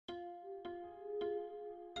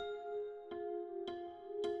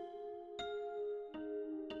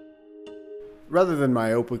Rather than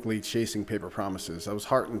myopically chasing paper promises, I was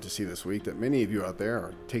heartened to see this week that many of you out there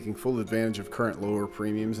are taking full advantage of current lower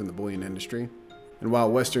premiums in the bullion industry. And while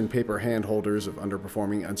Western paper handholders of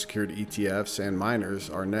underperforming unsecured ETFs and miners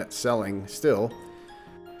are net selling still,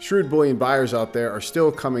 shrewd bullion buyers out there are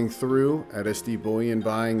still coming through at SD Bullion,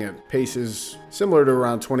 buying at paces similar to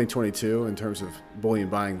around 2022 in terms of bullion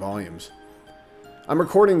buying volumes. I'm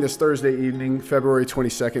recording this Thursday evening, February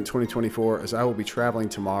 22nd, 2024, as I will be traveling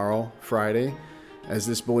tomorrow, Friday, as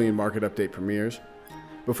this bullion market update premieres.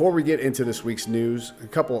 Before we get into this week's news, a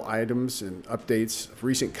couple items and updates of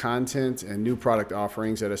recent content and new product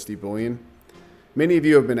offerings at SD Bullion. Many of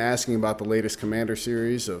you have been asking about the latest Commander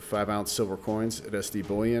series of 5-ounce silver coins at SD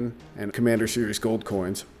Bullion and Commander series gold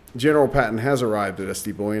coins. General patent has arrived at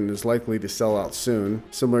SD Bullion and is likely to sell out soon,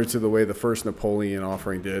 similar to the way the first Napoleon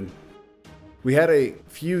offering did. We had a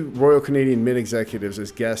few Royal Canadian Mint executives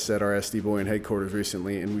as guests at our SD Bullion headquarters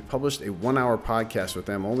recently, and we published a 1-hour podcast with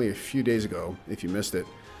them only a few days ago, if you missed it.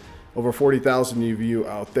 Over 40,000 of you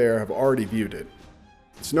out there have already viewed it.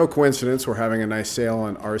 It's no coincidence we're having a nice sale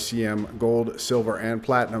on RCM gold, silver, and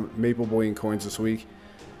platinum maple bullion coins this week.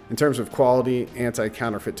 In terms of quality,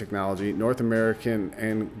 anti-counterfeit technology, North American,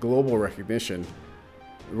 and global recognition,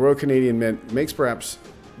 the Royal Canadian Mint makes perhaps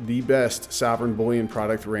the best sovereign bullion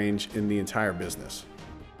product range in the entire business.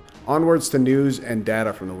 Onwards to news and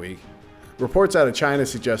data from the week. Reports out of China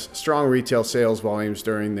suggest strong retail sales volumes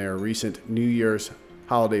during their recent New Year's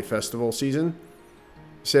holiday festival season.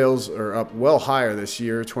 Sales are up well higher this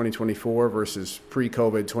year, 2024, versus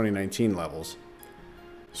pre-COVID 2019 levels.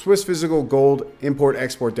 Swiss physical gold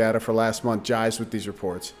import-export data for last month jives with these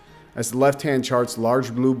reports, as the left-hand chart's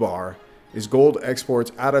large blue bar is gold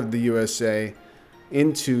exports out of the USA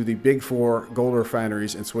into the big four gold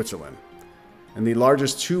refineries in Switzerland, and the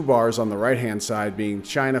largest two bars on the right-hand side being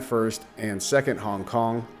China first and second Hong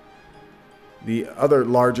Kong. The other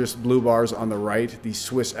largest blue bars on the right, the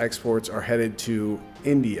Swiss exports, are headed to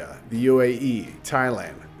India, the UAE,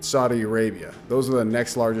 Thailand, Saudi Arabia. Those are the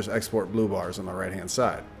next largest export blue bars on the right-hand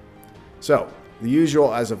side. So, the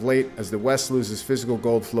usual as of late as the West loses physical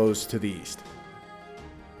gold flows to the East.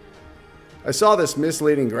 I saw this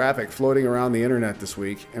misleading graphic floating around the internet this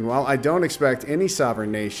week, and while I don't expect any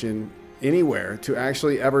sovereign nation anywhere to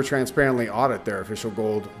actually ever transparently audit their official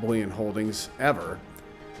gold bullion holdings ever,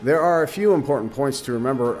 there are a few important points to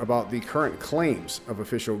remember about the current claims of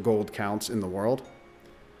official gold counts in the world.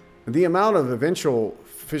 The amount of eventual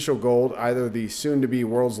official gold, either the soon-to-be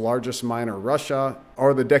world's largest miner, Russia,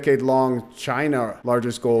 or the decade-long China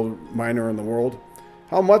largest gold miner in the world,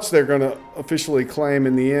 how much they're going to officially claim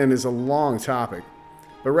in the end is a long topic,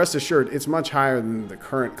 but rest assured it's much higher than the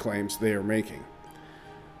current claims they are making.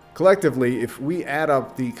 Collectively, if we add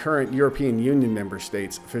up the current European Union member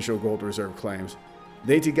states' official gold reserve claims,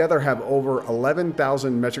 they together have over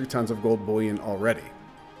 11,000 metric tons of gold bullion already.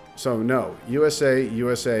 So no, USA,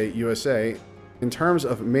 in terms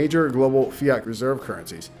of major global fiat reserve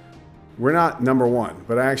currencies, we're not number one,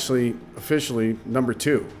 but actually officially number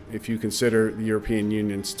two if you consider the European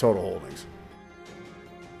Union's total holdings.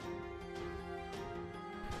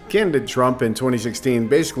 Candidate Trump in 2016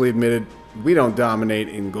 basically admitted we don't dominate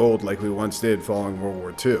in gold like we once did following World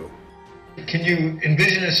War II. Can you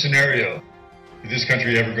envision a scenario if this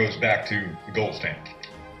country ever goes back to the gold standard?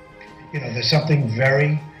 There's something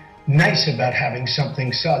very nice about having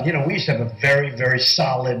something solid. We used to have a very, very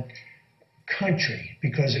solid country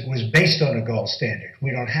because it was based on a gold standard.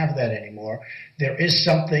 We don't have that anymore. There is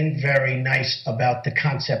something very nice about the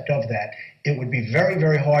concept of that. It would be very,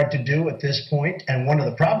 very hard to do at this point, and one of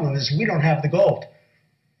the problems is we don't have the gold.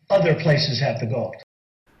 Other places have the gold.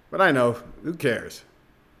 But I know, who cares?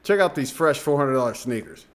 Check out these fresh $400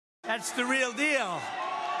 sneakers. That's the real deal.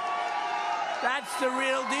 That's the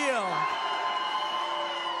real deal.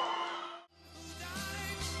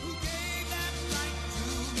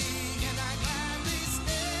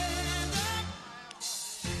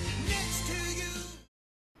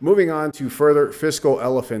 Moving on to further fiscal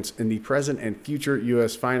elephants in the present and future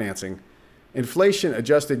U.S. financing,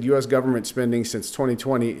 inflation-adjusted U.S. government spending since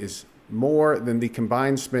 2020 is more than the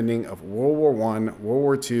combined spending of World War I, World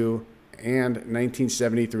War II, and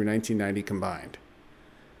 1970 through 1990 combined.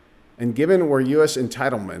 And given where U.S.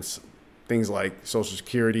 entitlements, things like Social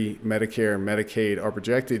Security, Medicare, and Medicaid, are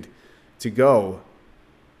projected to go,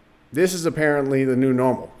 this is apparently the new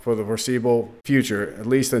normal for the foreseeable future, at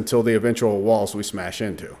least until the eventual walls we smash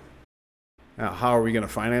into. Now, how are we going to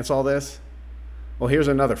finance all this? Well, here's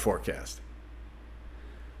another forecast.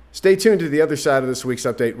 Stay tuned to the other side of this week's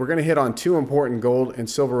update. We're going to hit on two important gold and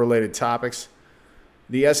silver related topics: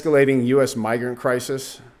 the escalating U.S. migrant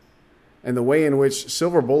crisis and the way in which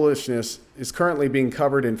silver bullishness is currently being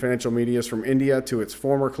covered in financial media from India to its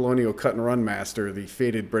former colonial cut-and-run master, the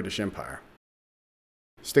fated British Empire.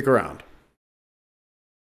 Stick around.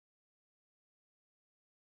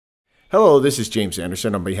 Hello, this is James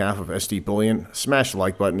Anderson on behalf of SD Bullion. Smash the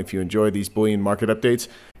like button if you enjoy these bullion market updates.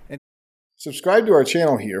 And subscribe to our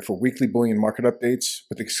channel here for weekly bullion market updates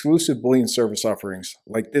with exclusive bullion service offerings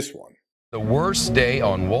like this one. The worst day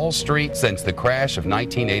on Wall Street since the crash of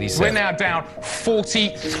 1987. We're now down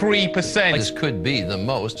 43%. This could be the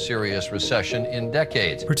most serious recession in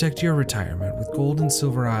decades. Protect your retirement with gold and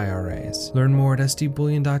silver IRAs. Learn more at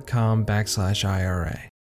sdbullion.com/IRA.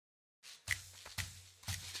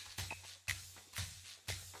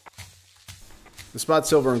 The spot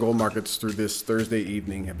silver and gold markets through this Thursday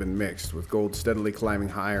evening have been mixed, with gold steadily climbing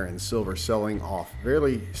higher and silver selling off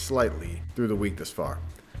very slightly through the week thus far.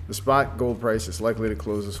 The spot gold price is likely to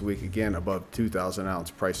close this week again above 2,000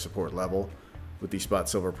 ounce price support level, with the spot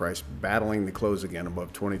silver price battling the close again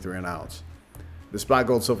above 23 an ounce. The spot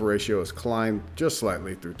gold silver ratio has climbed just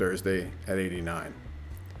slightly through Thursday at 89.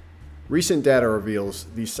 Recent data reveals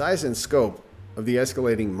the size and scope of the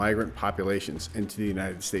escalating migrant populations into the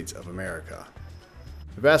United States of America.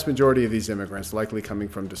 The vast majority of these immigrants likely coming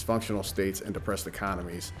from dysfunctional states and depressed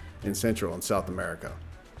economies in Central and South America.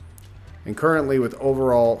 And currently, with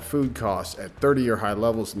overall food costs at 30-year high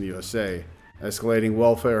levels in the USA, escalating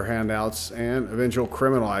welfare handouts and eventual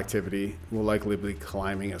criminal activity will likely be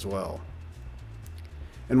climbing as well.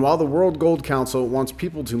 And while the World Gold Council wants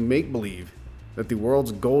people to make believe that the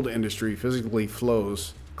world's gold industry physically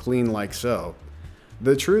flows clean like so,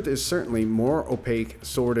 the truth is certainly more opaque,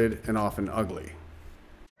 sordid, and often ugly.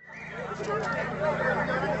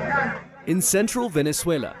 In central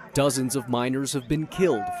Venezuela, dozens of miners have been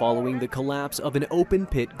killed following the collapse of an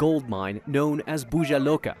open-pit gold mine known as Bulla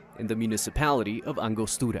Loca in the municipality of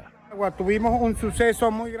Angostura.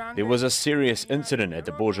 There was a serious incident at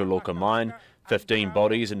the Bulla Loca mine. 15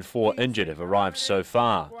 bodies and 4 injured have arrived so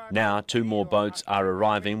far. Now 2 more boats are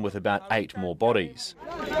arriving with about 8 more bodies.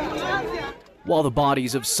 While the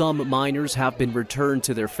bodies of some miners have been returned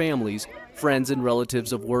to their families, friends and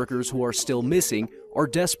relatives of workers who are still missing are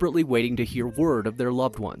desperately waiting to hear word of their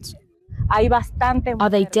loved ones. Are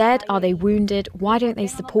they dead? Are they wounded? Why don't they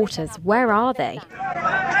support us? Where are they?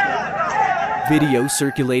 Video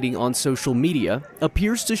circulating on social media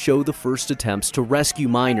appears to show the first attempts to rescue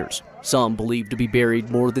miners, some believed to be buried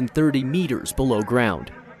more than 30 meters below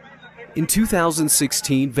ground. In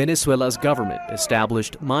 2016, Venezuela's government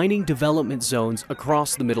established mining development zones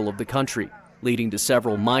across the middle of the country, leading to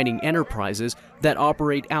several mining enterprises that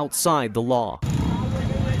operate outside the law.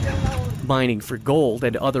 Mining for gold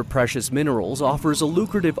and other precious minerals offers a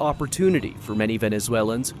lucrative opportunity for many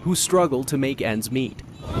Venezuelans who struggle to make ends meet.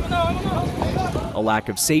 A lack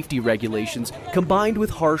of safety regulations combined with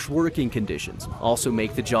harsh working conditions also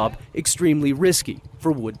make the job extremely risky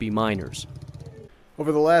for would-be miners.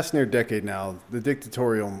 Over the last near decade now, the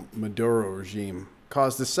dictatorial Maduro regime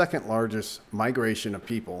caused the second largest migration of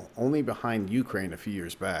people, only behind Ukraine a few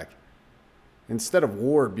years back. Instead of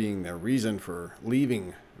war being their reason for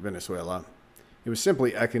leaving Venezuela, it was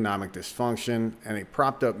simply economic dysfunction and a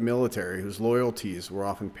propped-up military whose loyalties were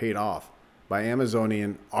often paid off by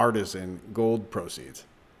Amazonian artisan gold proceeds.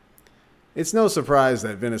 It's no surprise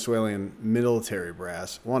that Venezuelan military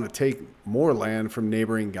brass want to take more land from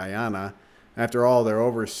neighboring Guyana. After all, their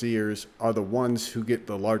overseers are the ones who get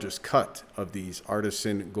the largest cut of these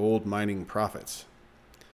artisan gold mining profits.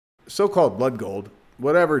 So-called blood gold,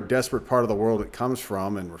 whatever desperate part of the world it comes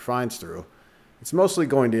from and refines through, it's mostly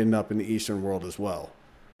going to end up in the Eastern world as well.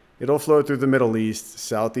 It'll flow through the Middle East,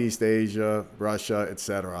 Southeast Asia, Russia,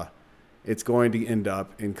 etc. It's going to end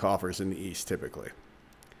up in coffers in the East typically.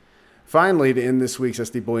 Finally, to end this week's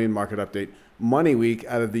SD Bullion Market Update, MoneyWeek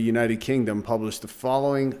out of the United Kingdom published the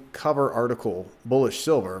following cover article, Bullish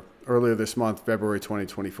Silver, earlier this month, February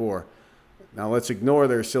 2024. Now let's ignore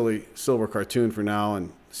their silly silver cartoon for now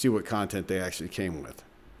and see what content they actually came with.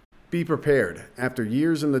 Be prepared. After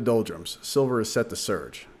years in the doldrums, silver is set to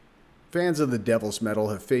surge. Fans of the devil's metal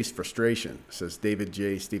have faced frustration, says David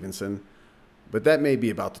J. Stevenson, but that may be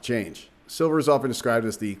about to change. Silver is often described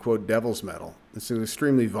as the, quote, devil's metal. It's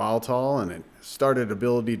extremely volatile and it started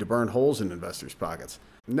ability to burn holes in investors' pockets.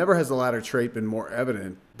 Never has the latter trait been more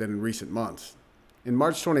evident than in recent months. In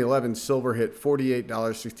March 2011, silver hit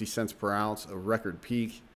 $48.60 per ounce, a record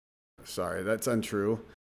peak. Sorry, that's untrue.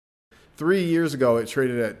 3 years ago, it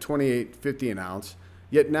traded at $28.50 an ounce.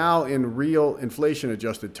 Yet now, in real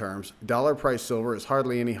inflation-adjusted terms, dollar-priced silver is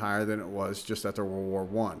hardly any higher than it was just after World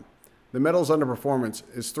War I. The metal's underperformance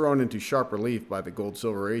is thrown into sharp relief by the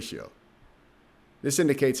gold-silver ratio. This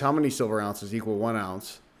indicates how many silver ounces equal 1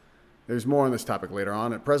 ounce. There's more on this topic later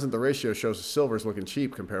on. At present, the ratio shows that silver is looking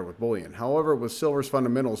cheap compared with bullion. However, with silver's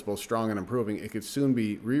fundamentals both strong and improving, it could soon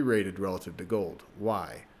be re-rated relative to gold.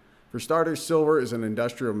 Why? For starters, silver is an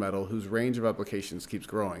industrial metal whose range of applications keeps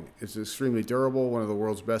growing. It's extremely durable, one of the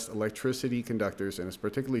world's best electricity conductors, and is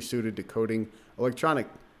particularly suited to coating electronic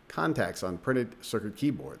contacts on printed circuit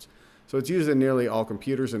keyboards. So it's used in nearly all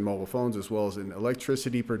computers and mobile phones, as well as in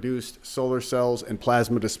electricity-produced solar cells and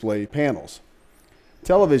plasma display panels.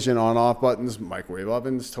 Television on-off buttons, microwave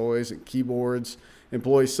ovens, toys, and keyboards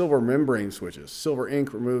employ silver membrane switches. Silver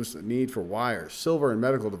ink removes the need for wires. Silver in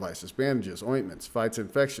medical devices, bandages, ointments, fights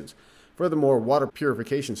infections. Furthermore, water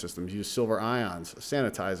purification systems use silver ions, a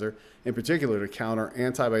sanitizer, in particular to counter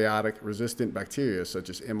antibiotic-resistant bacteria such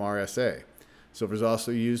as MRSA. Silver is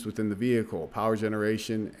also used within the vehicle, power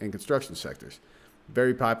generation, and construction sectors.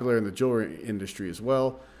 Very popular in the jewelry industry as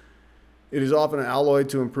well. It is often alloyed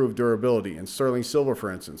to improve durability. In sterling silver, for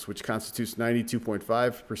instance, which constitutes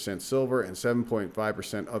 92.5% silver and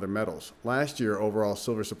 7.5% other metals. Last year, overall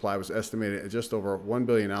silver supply was estimated at just over 1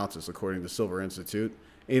 billion ounces, according to Silver Institute,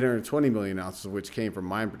 820 million ounces of which came from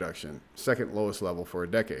mine production, second lowest level for a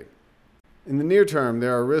decade. In the near term,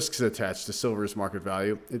 there are risks attached to silver's market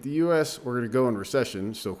value. If the U.S. were to go in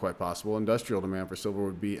recession, still quite possible, industrial demand for silver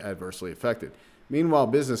would be adversely affected. Meanwhile,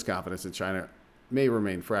 business confidence in China may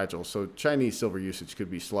remain fragile, so Chinese silver usage could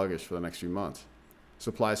be sluggish for the next few months.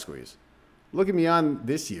 Supply squeeze. Looking beyond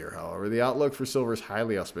this year, however, the outlook for silver is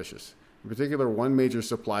highly auspicious. In particular, one major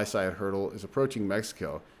supply side hurdle is approaching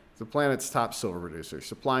Mexico, the planet's top silver producer,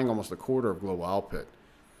 supplying almost a quarter of global output.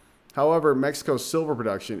 However, Mexico's silver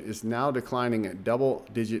production is now declining at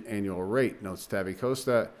double-digit annual rate, notes Tavi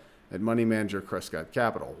Costa at money manager Crescott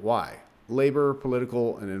Capital. Why? Labor,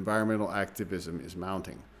 political, and environmental activism is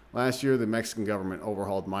mounting. Last year, the Mexican government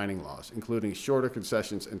overhauled mining laws, including shorter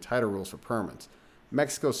concessions and tighter rules for permits.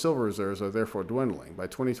 Mexico's silver reserves are therefore dwindling. By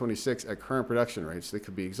 2026, at current production rates, they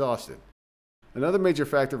could be exhausted. Another major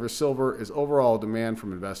factor for silver is overall demand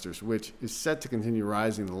from investors, which is set to continue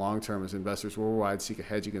rising in the long term as investors worldwide seek a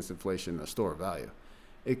hedge against inflation and a store of value.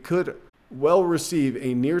 It could well receive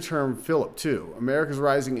a near-term fillip, too. America's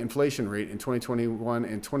rising inflation rate in 2021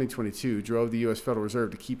 and 2022 drove the U.S. Federal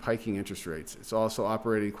Reserve to keep hiking interest rates. It's also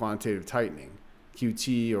operating quantitative tightening,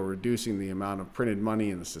 QT, or reducing the amount of printed money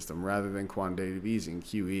in the system, rather than quantitative easing,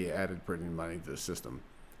 QE, added printed money to the system.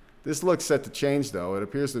 This looks set to change, though. It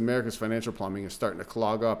appears that America's financial plumbing is starting to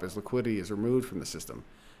clog up as liquidity is removed from the system.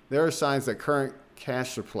 There are signs that current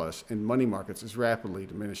cash surplus in money markets is rapidly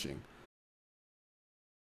diminishing.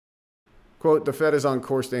 Quote, the Fed is on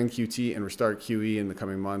course to end QT and restart QE in the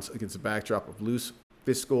coming months against a backdrop of loose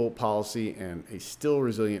fiscal policy and a still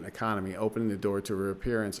resilient economy, opening the door to a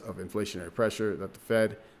reappearance of inflationary pressure that the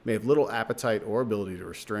Fed may have little appetite or ability to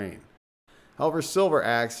restrain. However, silver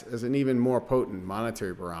acts as an even more potent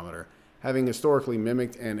monetary barometer, having historically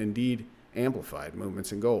mimicked and indeed amplified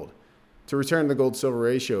movements in gold. To return to the gold-silver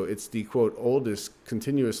ratio, it's the, quote, oldest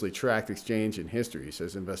continuously tracked exchange in history,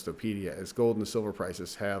 says Investopedia, as gold and silver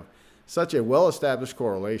prices have such a well-established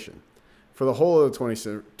correlation. For the whole of the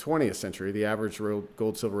 20th century, the average real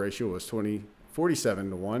gold-silver ratio was 47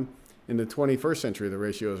 to 1. In the 21st century, the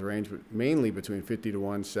ratio has ranged mainly between 50 to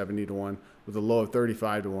 1, 70 to 1, with a low of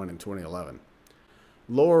 35 to 1 in 2011.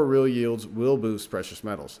 Lower real yields will boost precious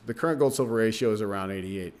metals. The current gold-silver ratio is around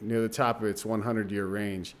 88, near the top of its 100-year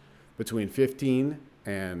range, between 15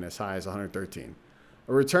 and as high as 113.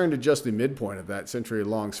 A return to just the midpoint of that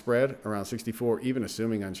century-long spread, around 64, even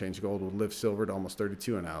assuming unchanged gold, would lift silver to almost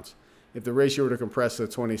 32 an ounce. If the ratio were to compress to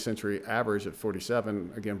the 20th century average at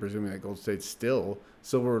 47, again presuming that gold stayed still,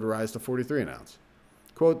 silver would rise to 43 an ounce.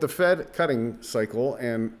 Quote, the Fed cutting cycle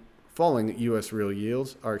and falling U.S. real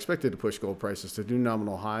yields are expected to push gold prices to new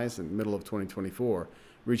nominal highs in the middle of 2024,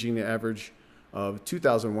 reaching the average of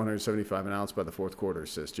 $2,175 an ounce by the fourth quarter,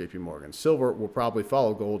 says JP Morgan. Silver will probably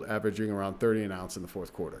follow gold, averaging around 30 an ounce in the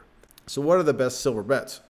fourth quarter. So what are the best silver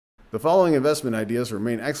bets? The following investment ideas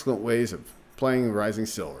remain excellent ways of playing rising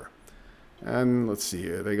silver. And let's see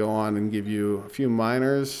here. They go on and give you a few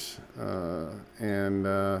miners and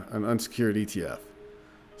an unsecured ETF.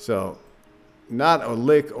 So not a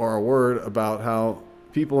lick or a word about how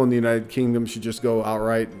people in the United Kingdom should just go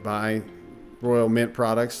outright buy Royal Mint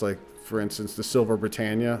products, like, for instance, the Silver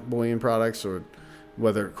Britannia bullion products, or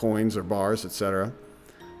whether coins or bars, etc.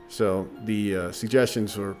 So the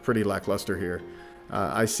suggestions were pretty lackluster here.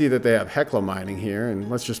 I see that they have Hecla mining here, and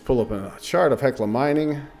let's just pull up a chart of Hecla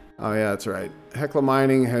mining. Oh yeah, that's right. Hecla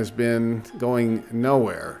mining has been going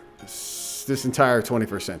nowhere this entire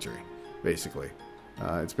 21st century, basically.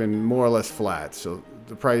 It's been more or less flat. So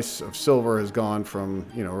the price of silver has gone from,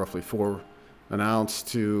 roughly $4 an ounce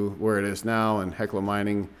to where it is now, and Hecla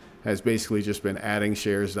Mining has basically just been adding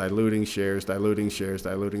shares, diluting shares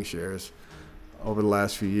over the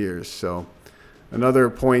last few years. So another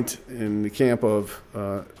point in the camp of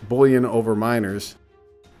bullion over miners.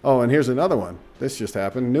 Oh, and here's another one. This just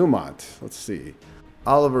happened. Newmont. Let's see.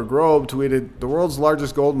 Oliver Grobe tweeted, the world's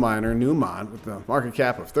largest gold miner, Newmont, with a market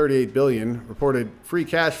cap of $38 billion, reported free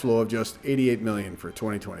cash flow of just $88 million for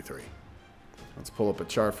 2023. Let's pull up a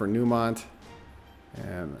chart for Newmont.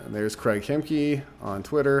 And there's Craig Hemke on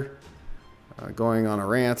Twitter going on a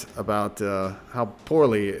rant about how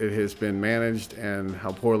poorly it has been managed and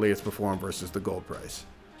how poorly it's performed versus the gold price.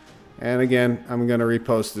 And again, I'm going to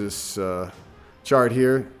repost this chart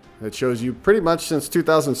here that shows you pretty much since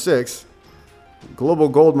 2006 global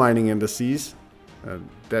gold mining indices,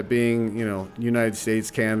 that being, United States,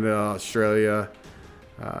 Canada, Australia,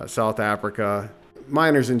 South Africa.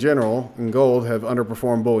 Miners in general in gold have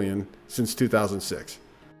underperformed bullion since 2006.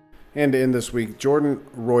 And to end this week, Jordan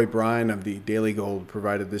Roy Bryan of the Daily Gold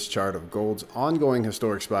provided this chart of gold's ongoing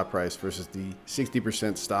historic spot price versus the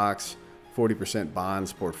 60% stocks, 40%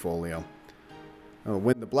 bonds portfolio.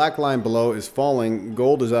 When the black line below is falling,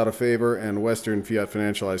 gold is out of favor and Western fiat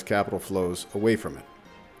financialized capital flows away from it.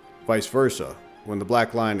 Vice versa, when the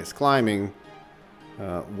black line is climbing,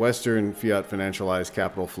 Western fiat financialized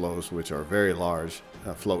capital flows, which are very large,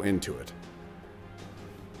 flow into it.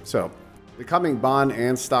 So, the coming bond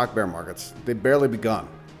and stock bear markets, they've barely begun.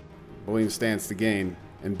 Bullion stands to gain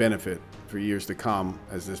and benefit for years to come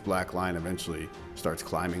as this black line eventually starts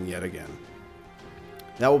climbing yet again.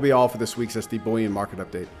 That will be all for this week's SD Bullion Market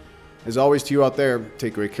Update. As always, to you out there,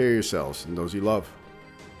 take great care of yourselves and those you love.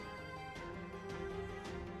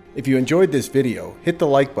 If you enjoyed this video, hit the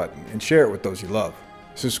like button and share it with those you love.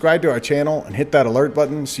 Subscribe to our channel and hit that alert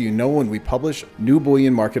button so you know when we publish new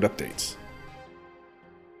bullion market updates.